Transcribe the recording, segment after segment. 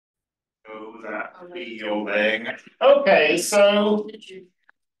know that feeling. Okay, so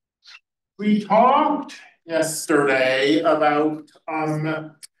we talked yesterday about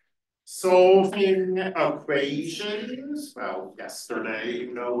solving equations. Well, yesterday,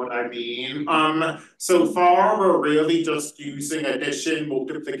 you know what I mean. So far, we're really just using addition,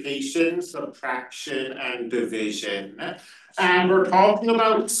 multiplication, subtraction, and division. And we're talking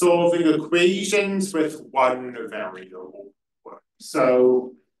about solving equations with one variable.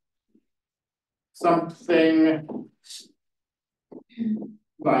 So something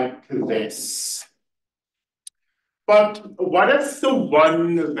like this. But what if the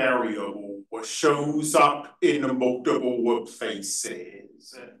one variable shows up in multiple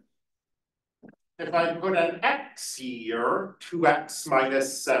places? If I put an x here, 2x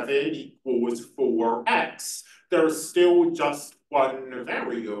minus 7 equals 4x, there's still just one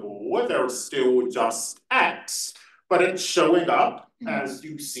variable, there's still just x, but it's showing up, as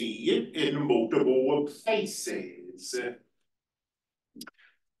you see, in multiple places.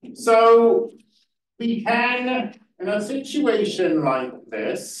 So we can, in a situation like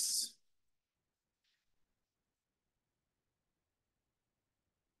this,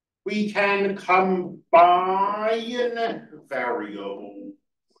 we can combine variables.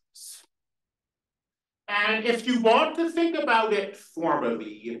 And if you want to think about it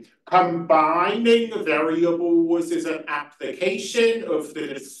formally, combining variables is an application of the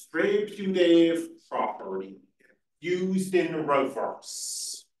distributive property used in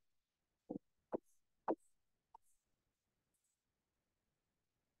reverse.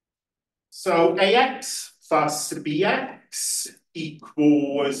 So ax plus bx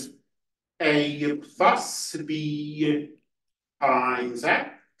equals a plus b times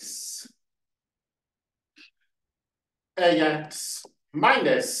x. Ax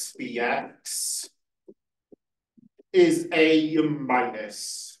minus bx is a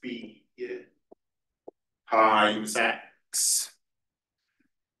minus b times x.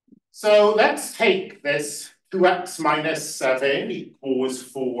 So let's take this 2x minus 7 equals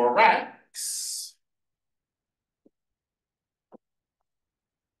 4x.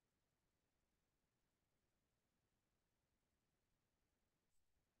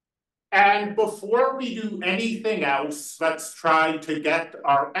 And before we do anything else, let's try to get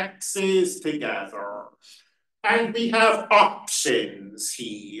our x's together. And we have options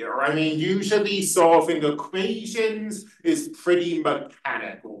here. I mean, usually solving equations is pretty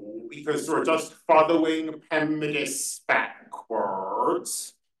mechanical because we're just following PEMDAS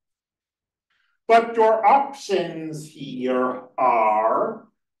backwards. But your options here are,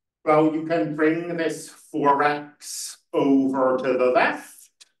 well, you can bring this 4x over to the left,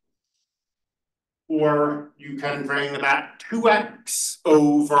 or you can bring that 2x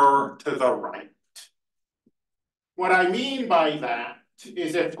over to the right. What I mean by that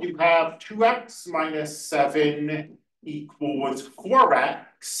is if you have 2x minus 7 equals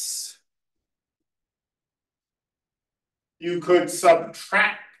 4x, you could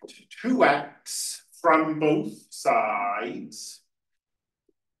subtract 2x from both sides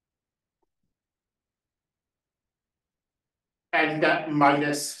and that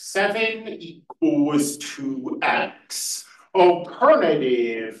minus 7 equals 2x.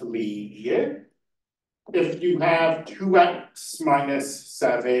 Alternatively, if you have 2x minus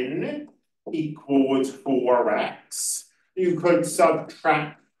 7 equals 4x, you could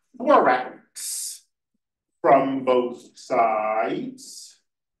subtract 4x from both sides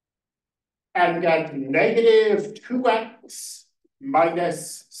and get negative 2x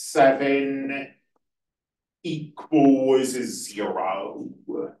minus 7 equals 0.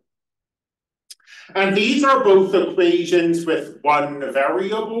 And these are both equations with one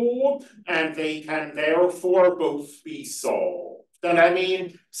variable, and they can therefore both be solved. And I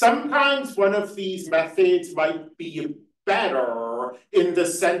mean, sometimes one of these methods might be better in the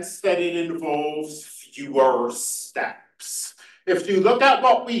sense that it involves fewer steps. If you look at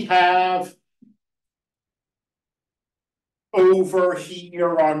what we have over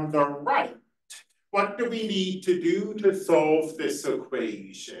here on the right, what do we need to do to solve this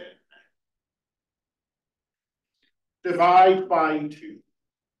equation? Divide by 2.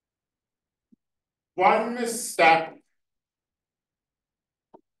 One step,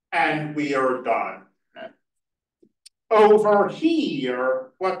 and we are done. Over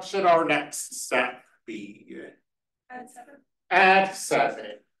here, what should our next step be? Add 7. Add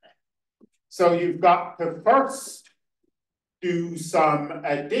 7. So you've got to first do some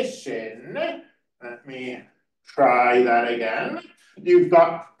addition. Let me try that again. You've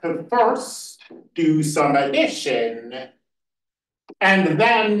got to first do some addition, and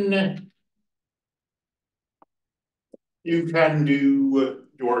then you can do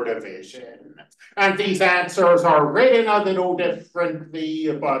your division. division. And these answers are written a little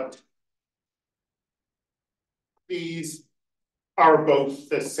differently, but these are both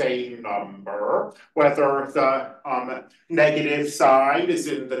the same number, whether the negative side is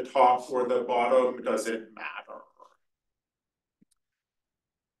in the top or the bottom doesn't matter.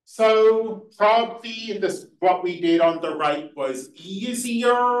 So probably what we did on the right was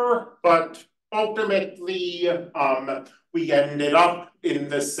easier, but ultimately we ended up in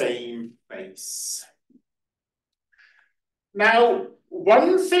the same place. Now,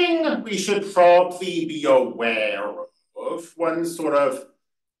 one thing we should probably be aware of, one sort of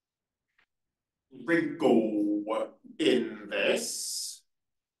wrinkle in this,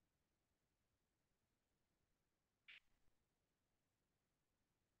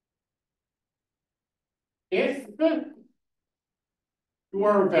 if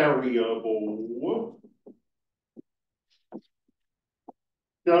your variable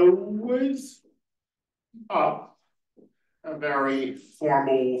goes up, a very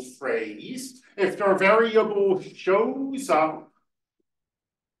formal phrase, if your variable shows up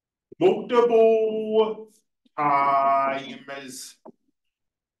multiple times,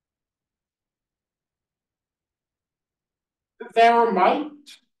 there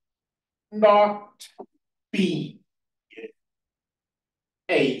might not be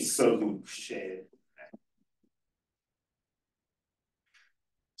a solution.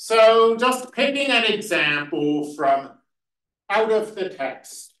 So just picking an example from out of the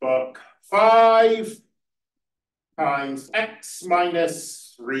textbook, 5 times x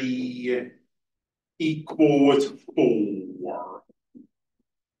minus 3 equals 4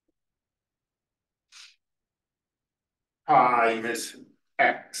 times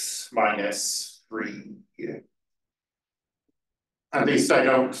x minus 3. At least I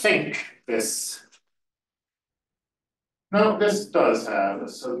don't think this. No, this does have a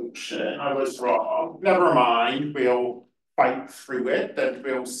solution. I was wrong. Never mind. We'll fight through it and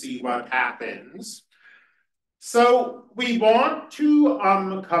we'll see what happens. So we want to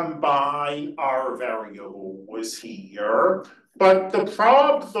combine our variables here, but the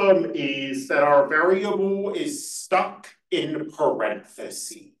problem is that our variable is stuck in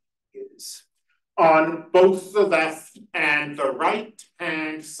parentheses on both the left and the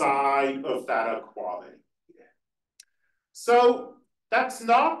right-hand side of that equality. So that's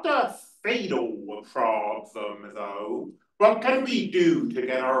not a fatal problem, though. What can we do to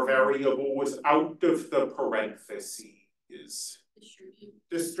get our variables out of the parentheses?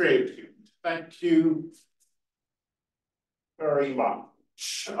 Distribute. Thank you very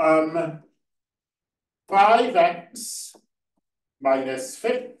much. 5x minus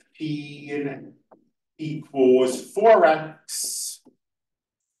 15 equals 4x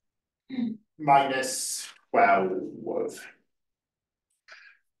minus 12.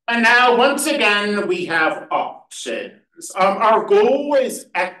 And now, once again, we have options. Our goal is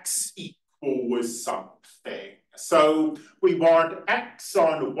x equals something. So we want x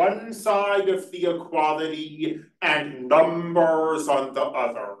on one side of the equality and numbers on the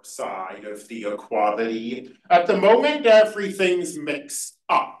other side of the equality. At the moment, everything's mixed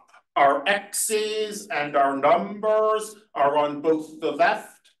up. Our x's and our numbers are on both the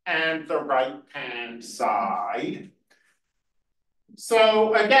left and the right-hand side.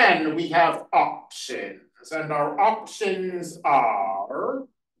 So again, we have options, and our options are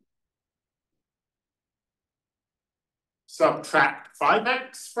subtract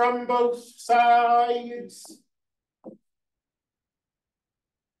 5x from both sides,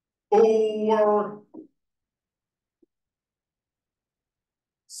 or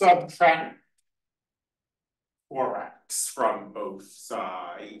subtract 4x from both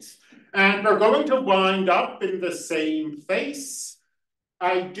sides. And we're going to wind up in the same place.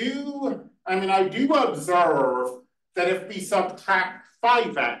 I do observe that if we subtract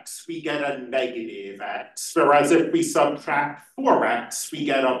 5x, we get a negative x, whereas if we subtract 4x, we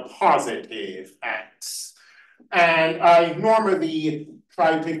get a positive x. And I normally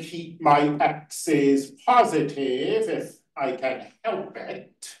try to keep my x's positive if I can help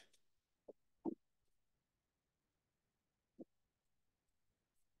it.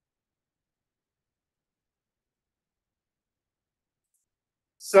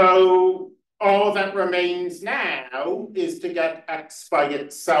 So all that remains now is to get x by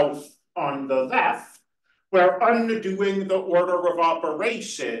itself on the left. We're undoing the order of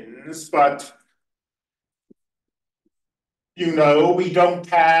operations, but you know, we don't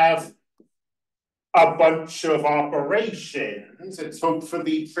have a bunch of operations. It's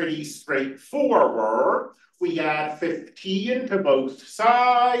hopefully pretty straightforward. We add 15 to both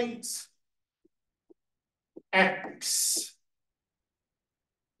sides. X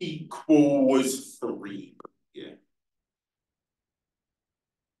equals 3.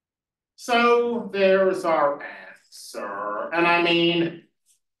 So there's our answer. And I mean,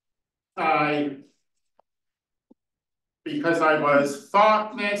 because I was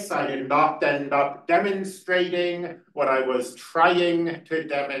thoughtless, I did not end up demonstrating what I was trying to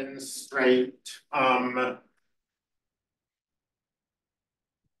demonstrate. I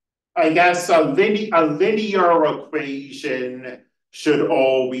guess a linear equation should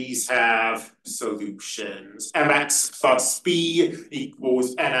always have solutions. Mx plus b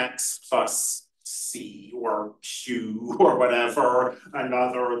equals nx plus c or q or whatever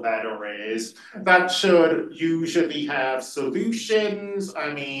another letter is. That should usually have solutions.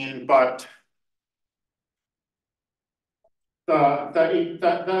 I mean, but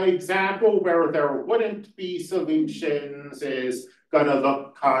the example where there wouldn't be solutions is gonna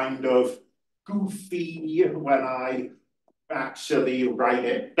look kind of goofy when I actually write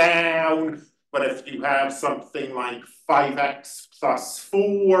it down. But if you have something like 5x plus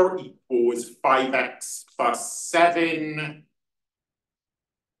 4 equals 5x plus 7,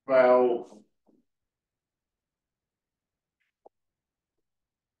 well,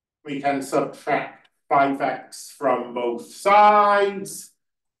 we can subtract 5x from both sides.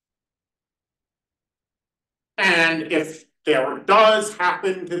 And if there does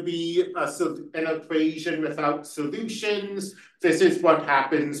happen to be an equation without solutions, this is what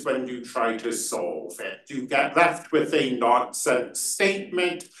happens when you try to solve it. You get left with a nonsense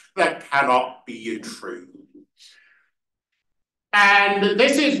statement that cannot be true. And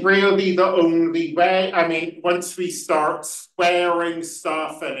this is really the only way. I mean, once we start squaring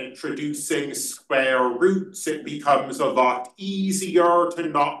stuff and introducing square roots, it becomes a lot easier to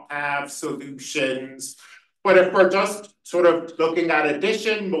not have solutions. But if we're just sort of looking at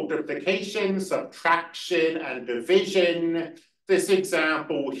addition, multiplication, subtraction, and division, this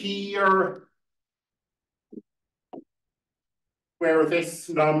example here, where this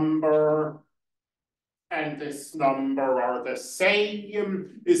number and this number are the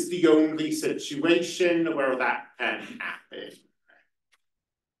same, is the only situation where that can happen.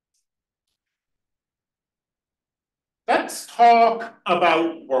 Let's talk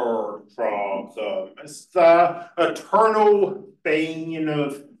about word problems, the eternal bane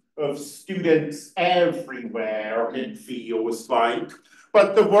of students everywhere, it feels like.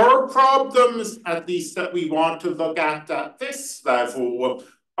 But the word problems, at least that we want to look at this level,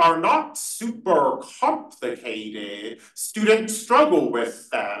 are not super complicated. Students struggle with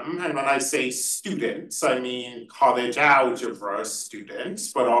them. And when I say students, I mean college algebra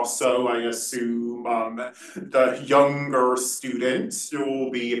students, but also I assume the younger students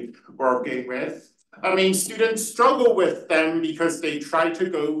you'll be working with. I mean, students struggle with them because they try to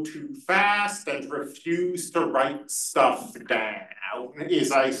go too fast and refuse to write stuff down,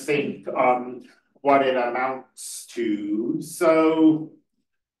 is I think what it amounts to. So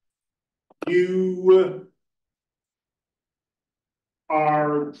you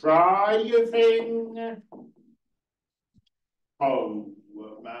are driving home.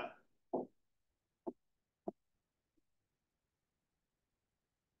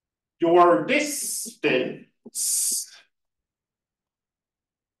 Your distance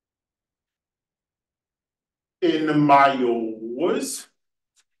in miles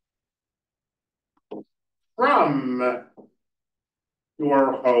from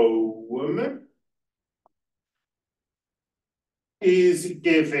your home is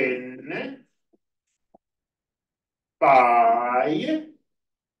given by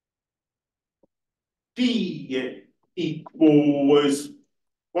D equals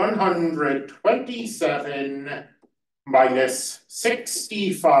 127 minus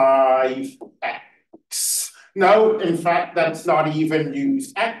 65x. No, in fact, let's not even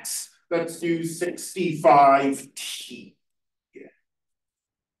use x. Let's use 65t.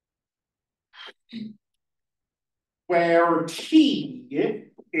 Where t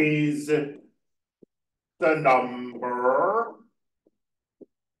is the number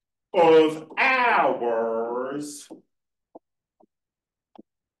of hours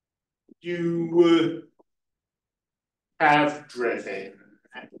you have driven.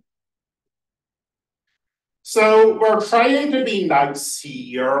 So we're trying to be nice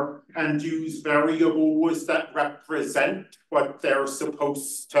here and use variables that represent what they're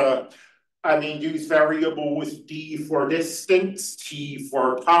supposed to. I mean, use variables d for distance, t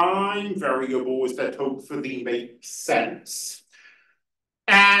for time, variables that hopefully make sense.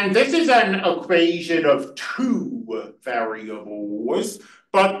 And this is an equation of two variables,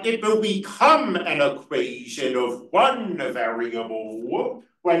 but it will become an equation of one variable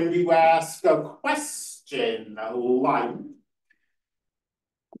when you ask a question like,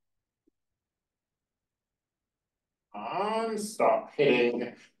 time. Stop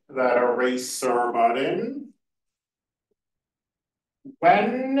hitting that eraser button.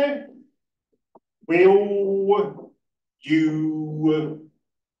 When will you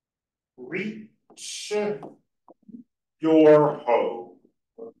reach your home?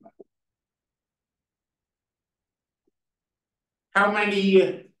 How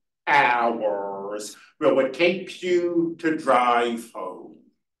many hours will it take you to drive home?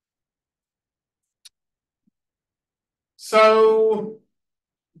 So,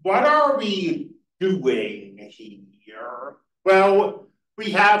 what are we doing here? Well,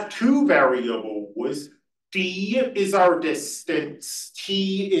 we have two variables. D is our distance,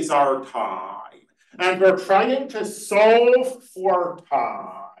 T is our time. And we're trying to solve for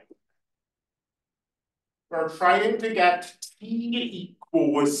time. We're trying to get T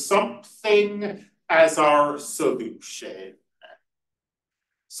equals something as our solution.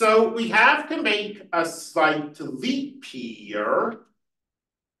 So we have to make a slight leap here.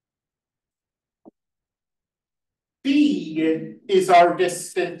 B is our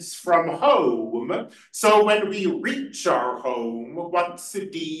distance from home. So when we reach our home, what's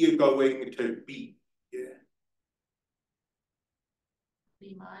D going to be?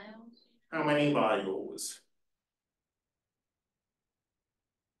 3 miles. How many miles?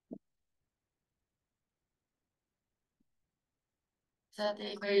 Is that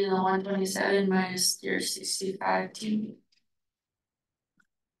the equation of 127 minus your 65T?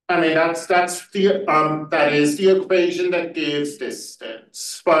 I mean, that is the equation that gives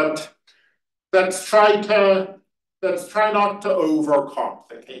distance, but let's try not to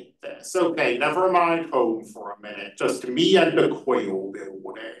overcomplicate this. Okay, never mind home for a minute, just me and the coil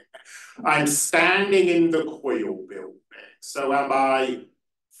building. I'm standing in the coil building. So am I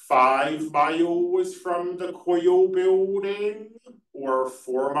 5 miles from the coil building, or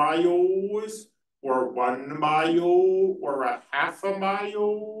 4 miles, or 1 mile, or a half a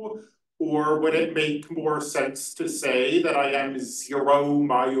mile? Or would it make more sense to say that I am 0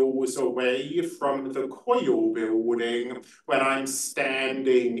 miles away from the coil building when I'm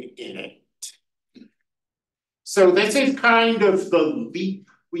standing in it? So this is kind of the leap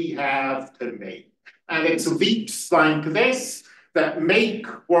we have to make. And it's leaps like this that make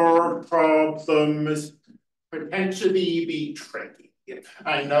word problems potentially be tricky.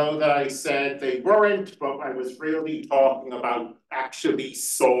 I know that I said they weren't, but I was really talking about actually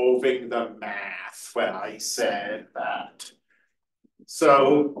solving the math when I said that.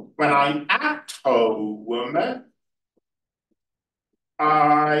 So when I'm at home,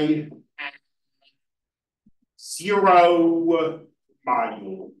 I am 0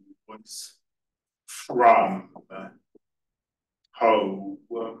 miles from home.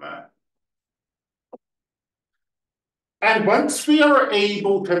 And once we are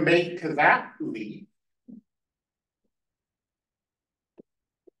able to make that leap,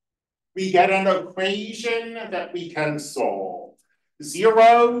 we get an equation that we can solve.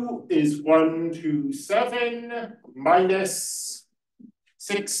 0 is 127 minus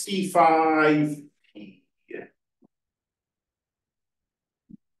 65p.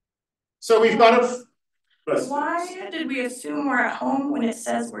 So we've got a... Why did we assume we're at home when it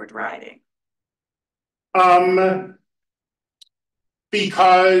says we're driving?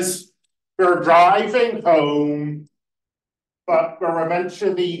 Because we're driving home, but we're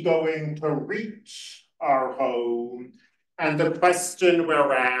eventually going to reach our home. And the question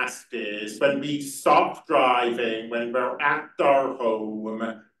we're asked is, when we stop driving, when we're at our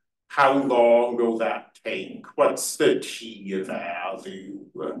home, how long will that take? What's the T value?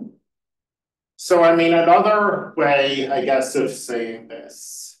 So, I mean, another way, I guess, of saying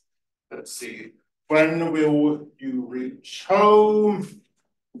this, let's see, when will you reach home?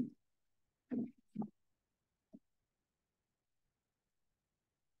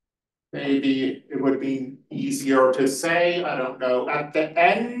 Maybe it would be easier to say, I don't know, at the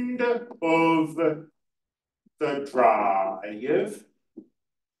end of the drive,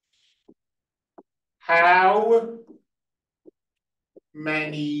 how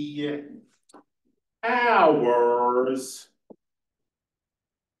many hours?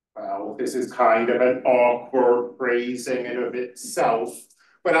 Well, this is kind of an awkward phrasing in of itself,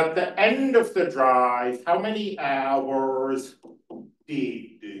 but at the end of the drive, how many hours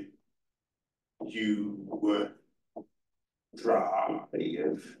did you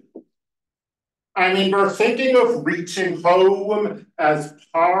drive? I mean, we're thinking of reaching home as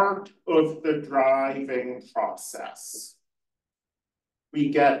part of the driving process. We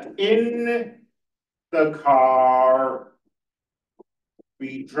get in the car,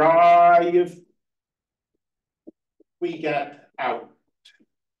 we drive, we get out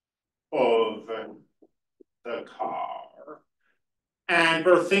of the car. And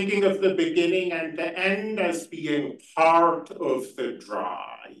we're thinking of the beginning and the end as being part of the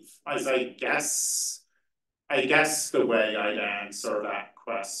drive, as I guess the way I'd answer that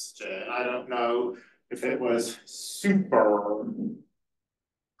question. I don't know if it was super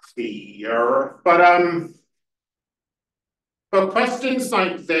clear, but questions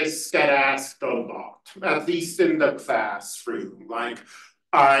like this get asked a lot, at least in the classroom. Like,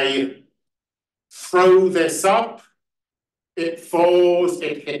 I throw this up, it falls,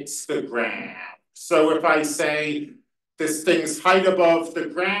 it hits the ground. So if I say this thing's height above the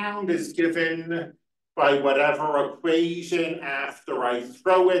ground is given by whatever equation after I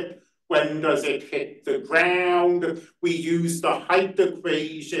throw it, when does it hit the ground? We use the height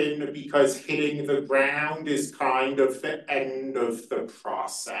equation because hitting the ground is kind of the end of the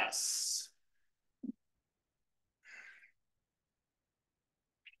process.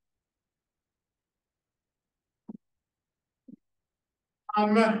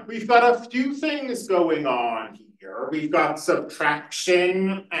 We've got a few things going on here. We've got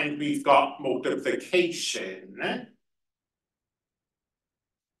subtraction and we've got multiplication.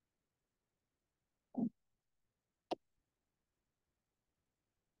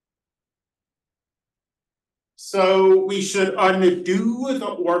 So we should undo the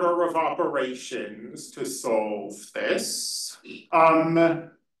order of operations to solve this.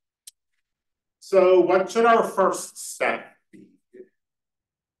 So what should our first step be?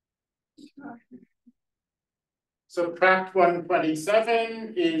 Subtract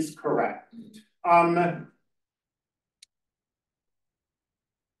 127 is correct. And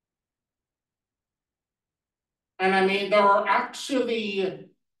I mean, there are actually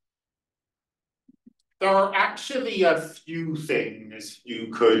a few things you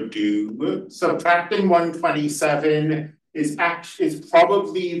could do. Subtracting 127 is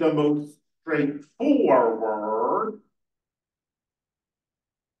probably the most straightforward.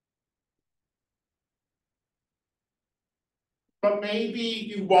 But maybe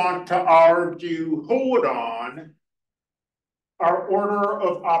you want to argue, hold on, our order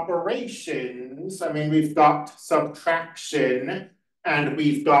of operations, I mean, we've got subtraction and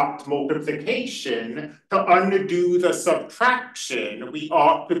we've got multiplication. To undo the subtraction, we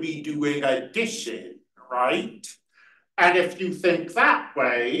ought to be doing addition, right? And if you think that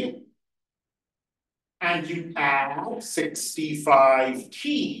way, and you add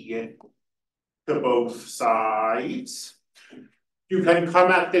 65t to both sides, you can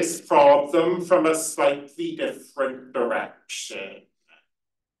come at this problem from a slightly different direction.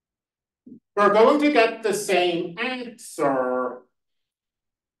 We're going to get the same answer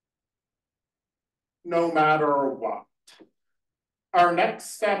no matter what. Our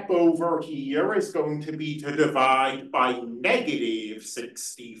next step over here is going to be to divide by negative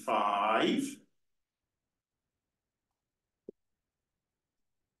 65.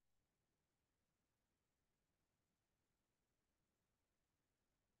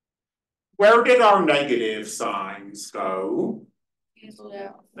 Where did our negative signs go? Canceled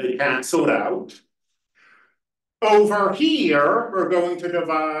out. They canceled out. Over here, we're going to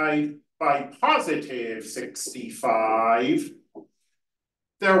divide by positive 65.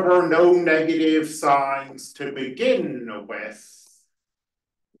 There were no negative signs to begin with.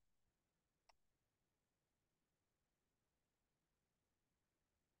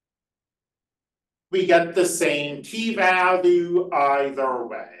 We get the same t-value either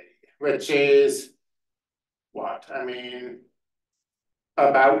way, which is what? I mean,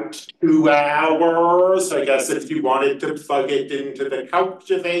 about 2 hours. I guess if you wanted to plug it into the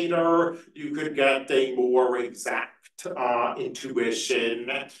calculator, you could get a more exact intuition,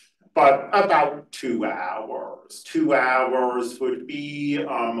 but about 2 hours. 2 hours would be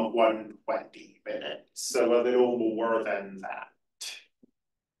 120 minutes, so a little more than that.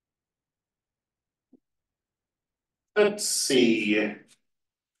 Let's see.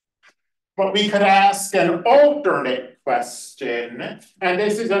 But we could ask an alternate question, and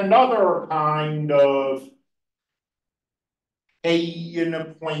this is another kind of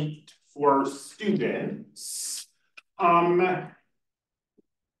pain point for students.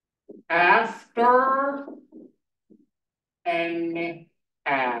 After an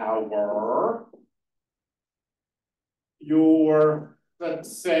hour,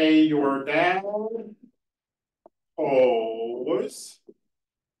 let's say your dad calls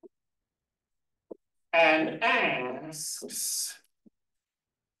and asks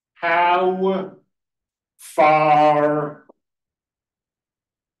how far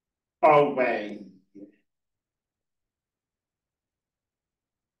away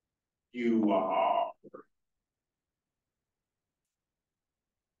you are.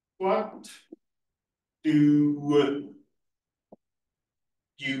 What do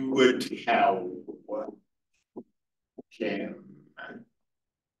you would tell him.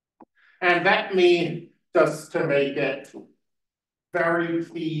 And let me, just to make it very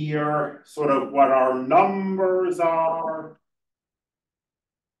clear, sort of what our numbers are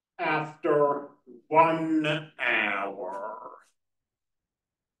after 1 hour.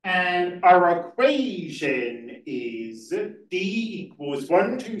 And our equation is D equals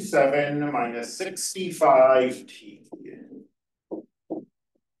 127 minus 65T.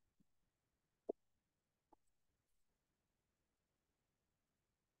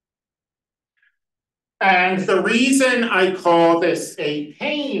 And the reason I call this a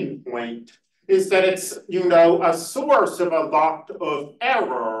pain point is that it's, a source of a lot of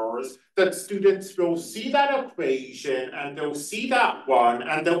errors, that students will see that equation and they'll see that one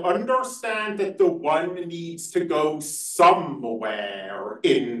and they'll understand that the one needs to go somewhere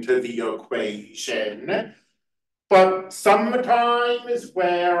into the equation. But sometimes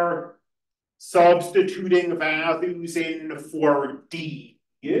where substituting values in for D,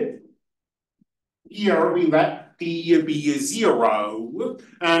 here we let D be 0,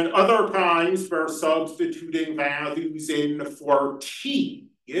 and other times we're substituting values in for T,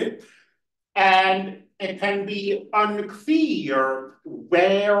 and it can be unclear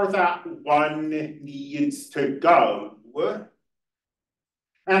where that one needs to go.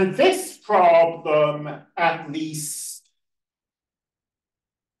 And this problem, at least,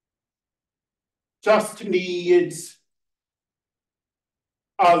 just needs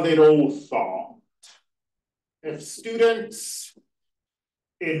a little thought. If students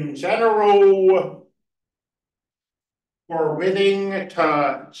in general were willing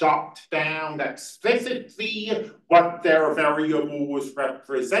to jot down explicitly what their variables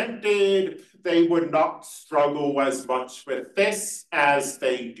represented, they would not struggle as much with this as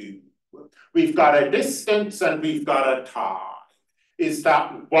they do. We've got a distance and we've got a time. Is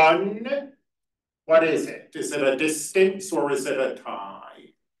that one? What is it? Is it a distance or is it a time?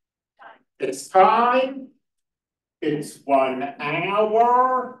 Time. It's time. It's 1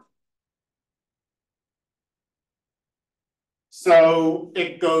 hour. So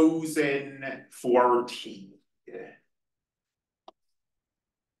it goes in for T.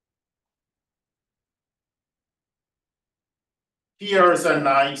 Here's a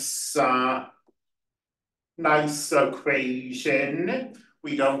nice equation.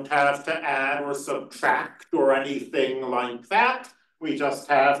 We don't have to add or subtract or anything like that. We just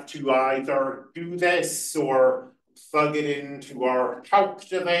have to either do this or plug it into our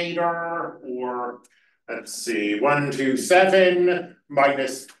calculator, or let's see, 127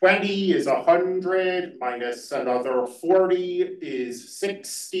 minus 20 is 100, minus another 40 is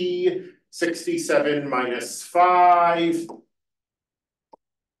 60, 67 minus 5.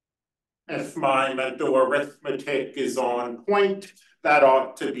 If my mental arithmetic is on point, that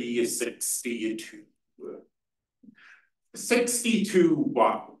ought to be 62. 62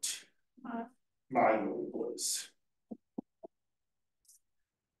 what? Miles.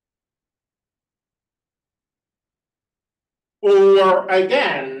 Or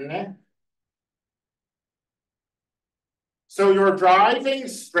again, so you're driving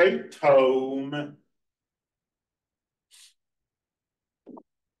straight home.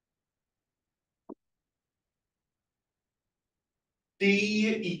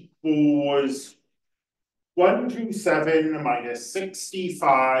 D equals 127 minus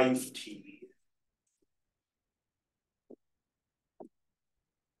 65T.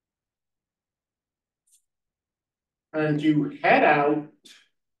 And you head out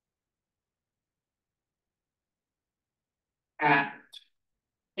at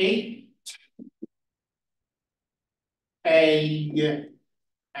 8 a.m.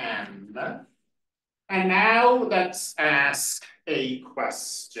 And now let's ask a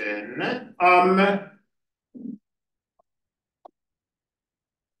question.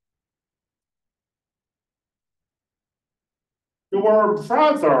 Your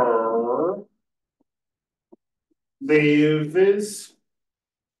brother lives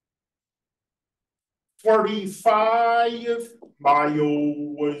 45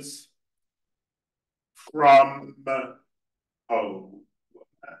 miles from home.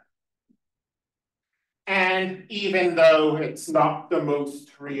 And even though it's not the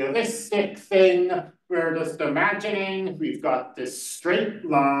most realistic thing, we're just imagining we've got this straight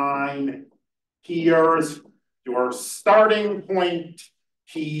line. Here's your starting point.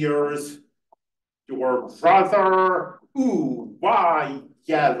 Here's your brother. Ooh, why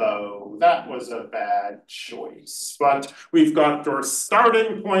yellow? That was a bad choice. But we've got your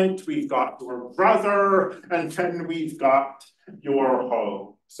starting point, we've got your brother, and then we've got your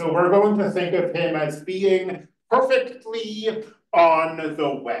home. So we're going to think of him as being perfectly on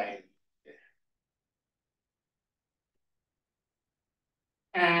the way.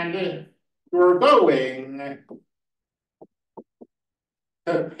 And you're going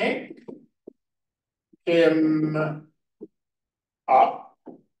to pick him up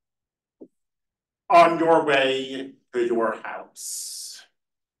on your way to your house.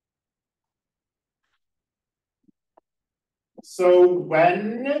 So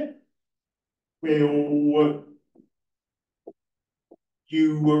when will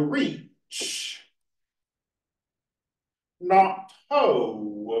you reach? Not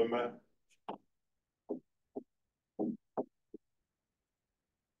home.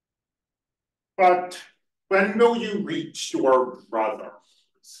 But when will you reach your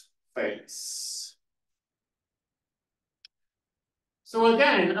brother's place? So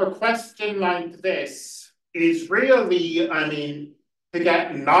again, a question like this is really, I mean, to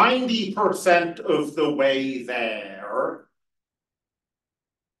get 90% of the way there,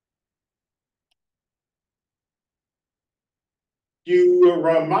 you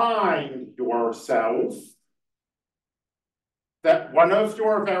remind yourself that one of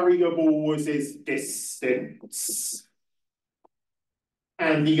your variables is distance,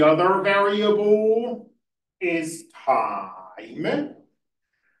 and the other variable is time.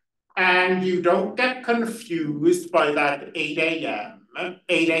 And you don't get confused by that 8 a.m.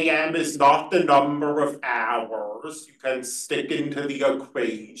 8 a.m. is not the number of hours you can stick into the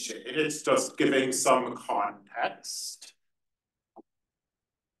equation. It's just giving some context.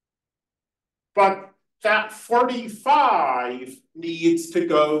 But that 45 needs to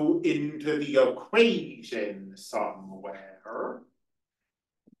go into the equation somewhere.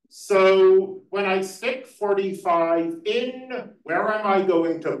 So when I stick 45 in, where am I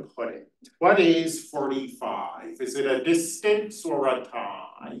going to put it? What is 45? Is it a distance or a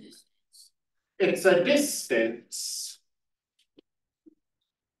time? It's a distance.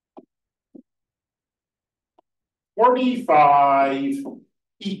 45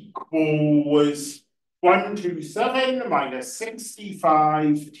 equals 127 minus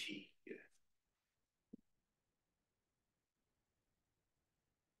 65t.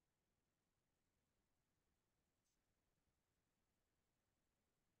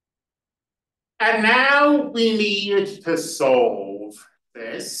 And now we need to solve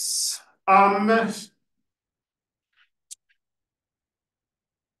this.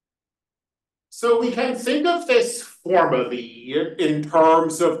 So we can think of this formally in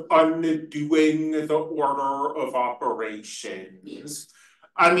terms of undoing the order of operations.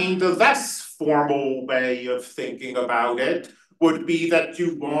 I mean, the less formal way of thinking about it would be that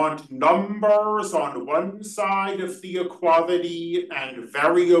you want numbers on one side of the equality and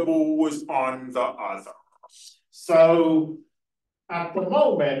variables on the other. So at the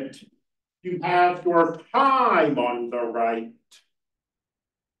moment, you have your time on the right,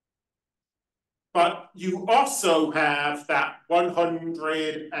 but you also have that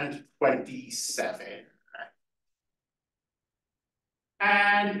 127.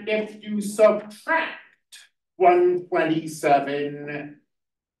 And if you subtract 127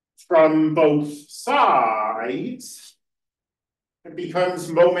 from both sides, it becomes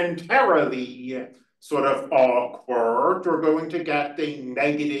momentarily sort of awkward. You're going to get a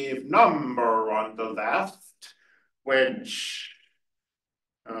negative number on the left, which,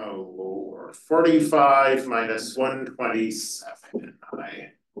 oh Lord, 45 minus 127.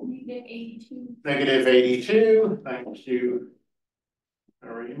 Negative 82. Negative 82, thank you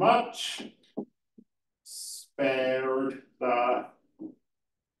very much. Spared the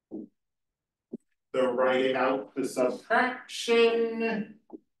writing out the subtraction.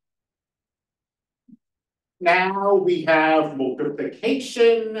 Now we have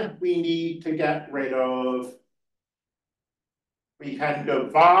multiplication we need to get rid of. We can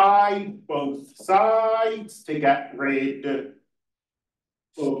divide both sides to get rid of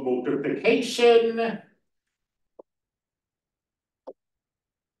multiplication.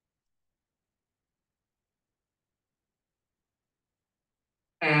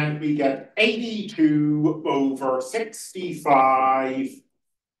 And we get 82 over 65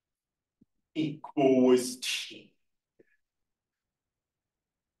 equals t.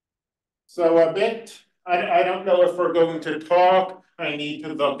 So a bit, I don't know if we're going to talk. I need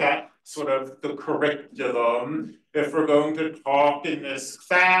to look at sort of the curriculum. If we're going to talk in this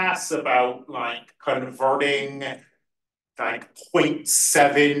class about like converting like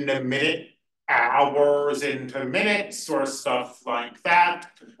 0.7 minute hours into minutes or stuff like that.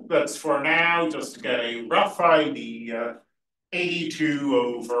 But for now, just to get a rough idea, 82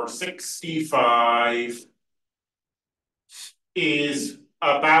 over 65 is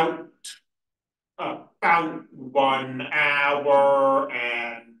about about 1 hour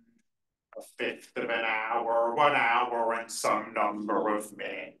and a fifth of an hour, 1 hour and some number of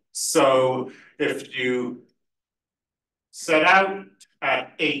minutes. So if you set out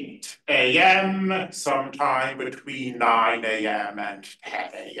at 8 a.m., sometime between 9 a.m. and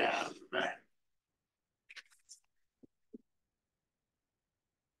 10 a.m.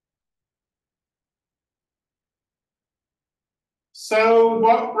 So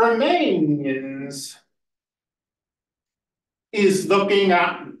what remains is looking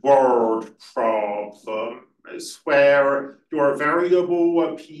at word problems where your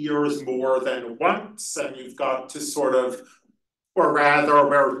variable appears more than once and you've got to sort of, or rather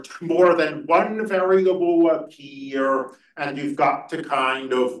where more than one variable appear and you've got to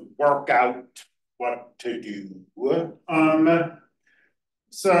kind of work out what to do.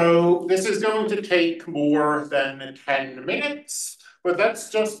 So this is going to take more than 10 minutes, but let's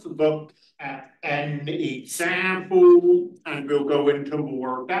just look at an example and we'll go into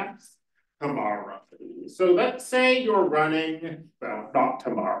more depth tomorrow. So let's say you're running, well, not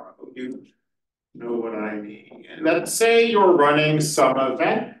tomorrow, you know what I mean. Let's say you're running some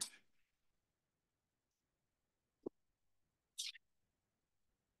event.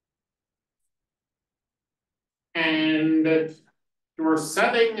 And you're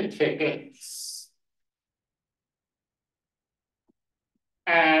selling tickets.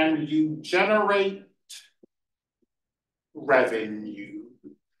 And you generate revenue,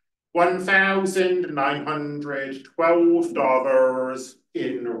 $1,912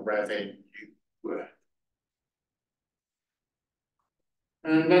 in revenue.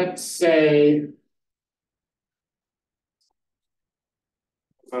 And let's say,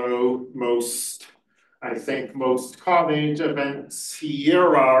 so I think most college events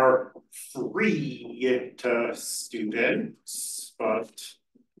here are free to students, but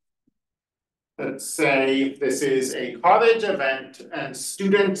let's say this is a college event and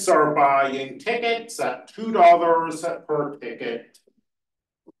students are buying tickets at $2 per ticket.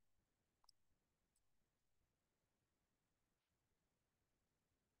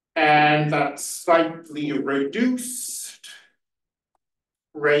 And that's slightly reduced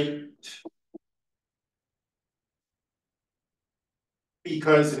rate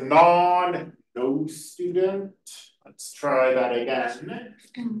because no student, let's try that again.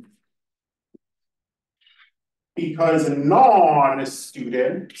 Because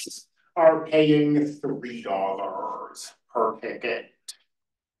non-students are paying $3 per ticket.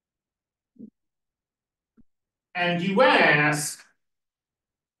 And you ask,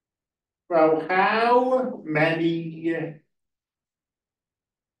 well, how many,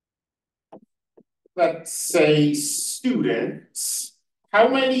 let's say, students, how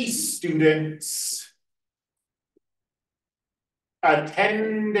many students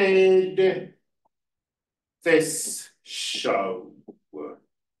attended this show?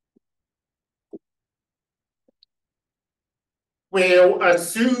 We'll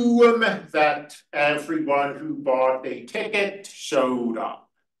assume that everyone who bought a ticket showed up.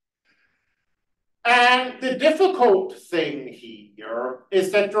 And the difficult thing here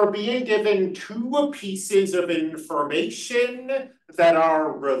is that you're being given two pieces of information that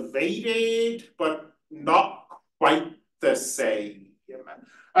are related, but not quite the same.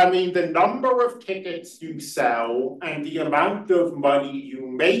 I mean, the number of tickets you sell and the amount of money you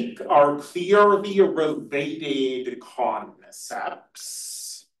make are clearly related concepts.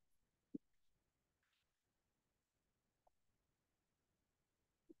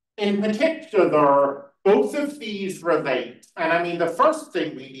 In particular, both of these relate. And I mean, the first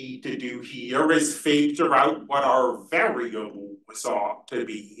thing we need to do here is figure out what our variables ought to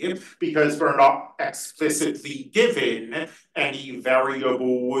be, because we're not explicitly given any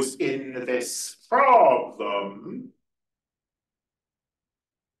variables in this problem.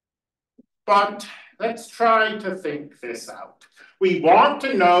 But let's try to think this out. We want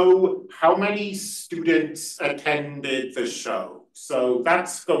to know how many students attended the show. So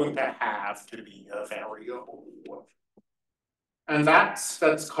that's going to have to be a variable. And let's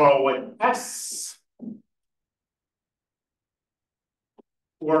call it S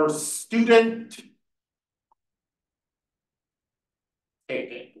for student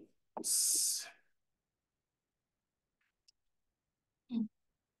tickets.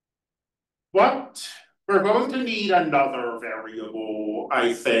 What? We're going to need another variable,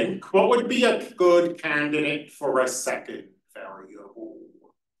 I think. What would be a good candidate for a second variable?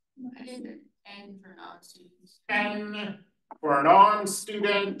 I did N for non-students. N for a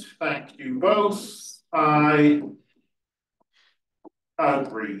non-student, thank you both. I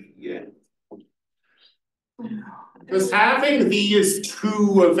agree. Because having these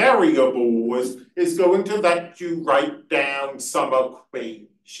two variables is going to let you write down some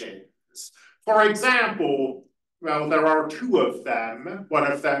equations. For example, well, there are two of them.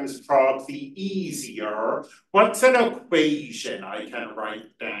 One of them is probably easier. What's an equation I can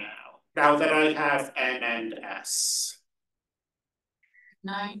write down now that I have n and s?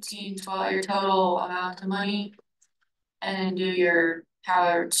 12 your total amount of money. And then do your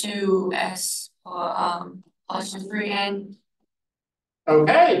power 2s plus your 3n.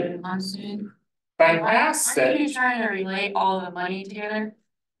 Okay, Aren't fantastic. you trying to relate all the money together?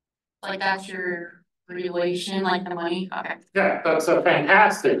 Like that's your relation, like the money? Okay. Yeah, that's a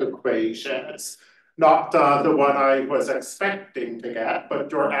fantastic equation. It's not the one I was expecting to get,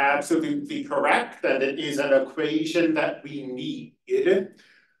 but you're absolutely correct that it is an equation that we need.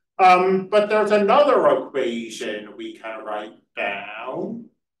 But there's another equation we can write down.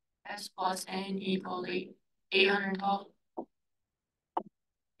 S plus n equals 812.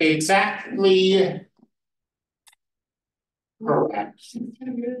 Exactly correct.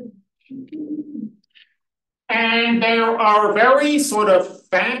 And there are very sort of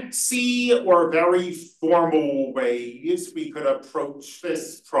fancy or very formal ways we could approach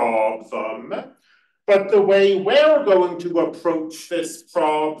this problem. But the way we're going to approach this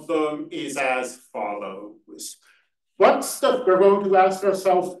problem is as follows. We're going to ask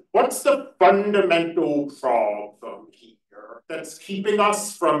ourselves, what's the fundamental problem here that's keeping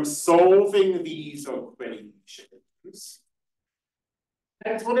us from solving these equations?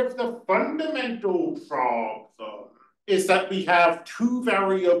 And sort of the fundamental problem is that we have two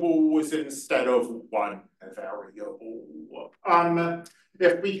variables instead of one variable.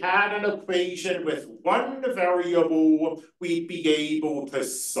 If we had an equation with one variable, we'd be able to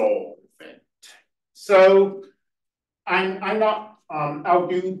solve it. So I'll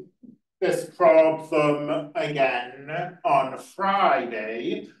do this problem again on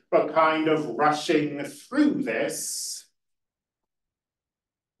Friday, but kind of rushing through this.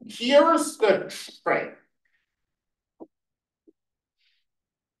 Here's the trick.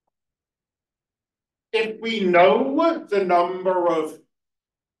 If we know the number of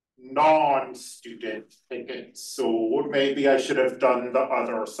non-student tickets sold, maybe I should have done the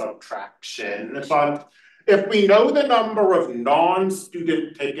other subtraction, but if we know the number of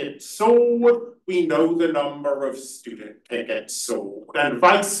non-student tickets sold, we know the number of student tickets sold, and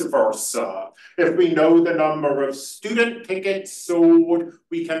vice versa. If we know the number of student tickets sold,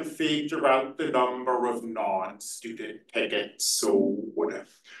 we can figure out the number of non-student tickets sold.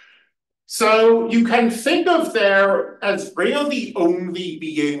 So you can think of there as really only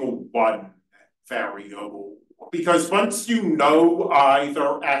being one variable, because once you know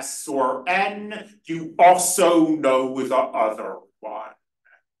either S or N, you also know the other one.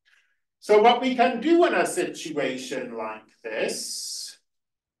 So what we can do in a situation like this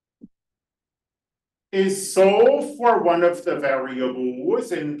is solve for one of the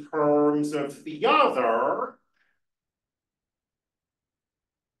variables in terms of the other,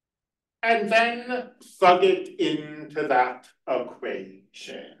 and then plug it into that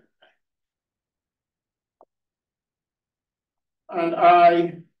equation. And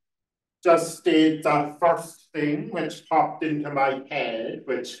I just did the first thing which popped into my head,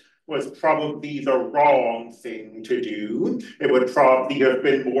 which was probably the wrong thing to do. It would probably have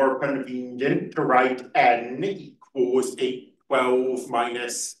been more convenient to write n equals 812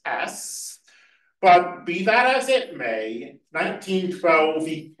 minus s. But be that as it may, 1912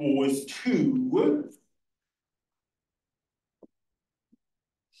 equals 2.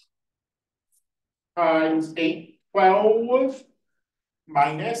 Times 812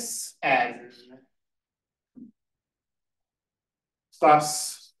 minus n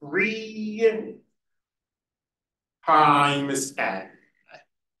plus 3 times n.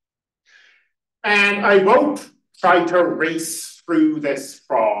 And I won't try to race through this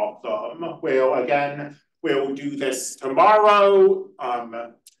problem. We'll do this tomorrow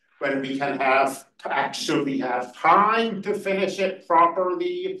when we can actually have time to finish it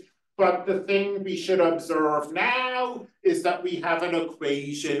properly. But the thing we should observe now is that we have an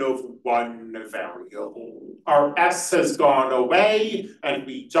equation of one variable. Our s has gone away and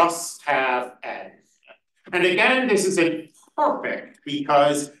we just have n. And again, this isn't perfect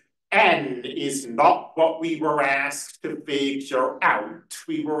because n is not what we were asked to figure out.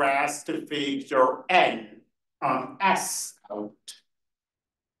 We were asked to figure s out.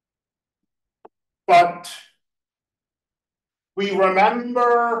 But we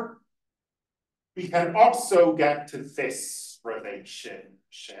remember we can also get to this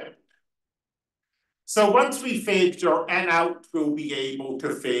relationship. So once we figure n out, we'll be able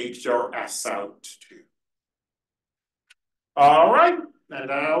to figure s out too. All right,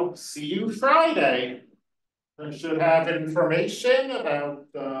 and I'll see you Friday. I should have information about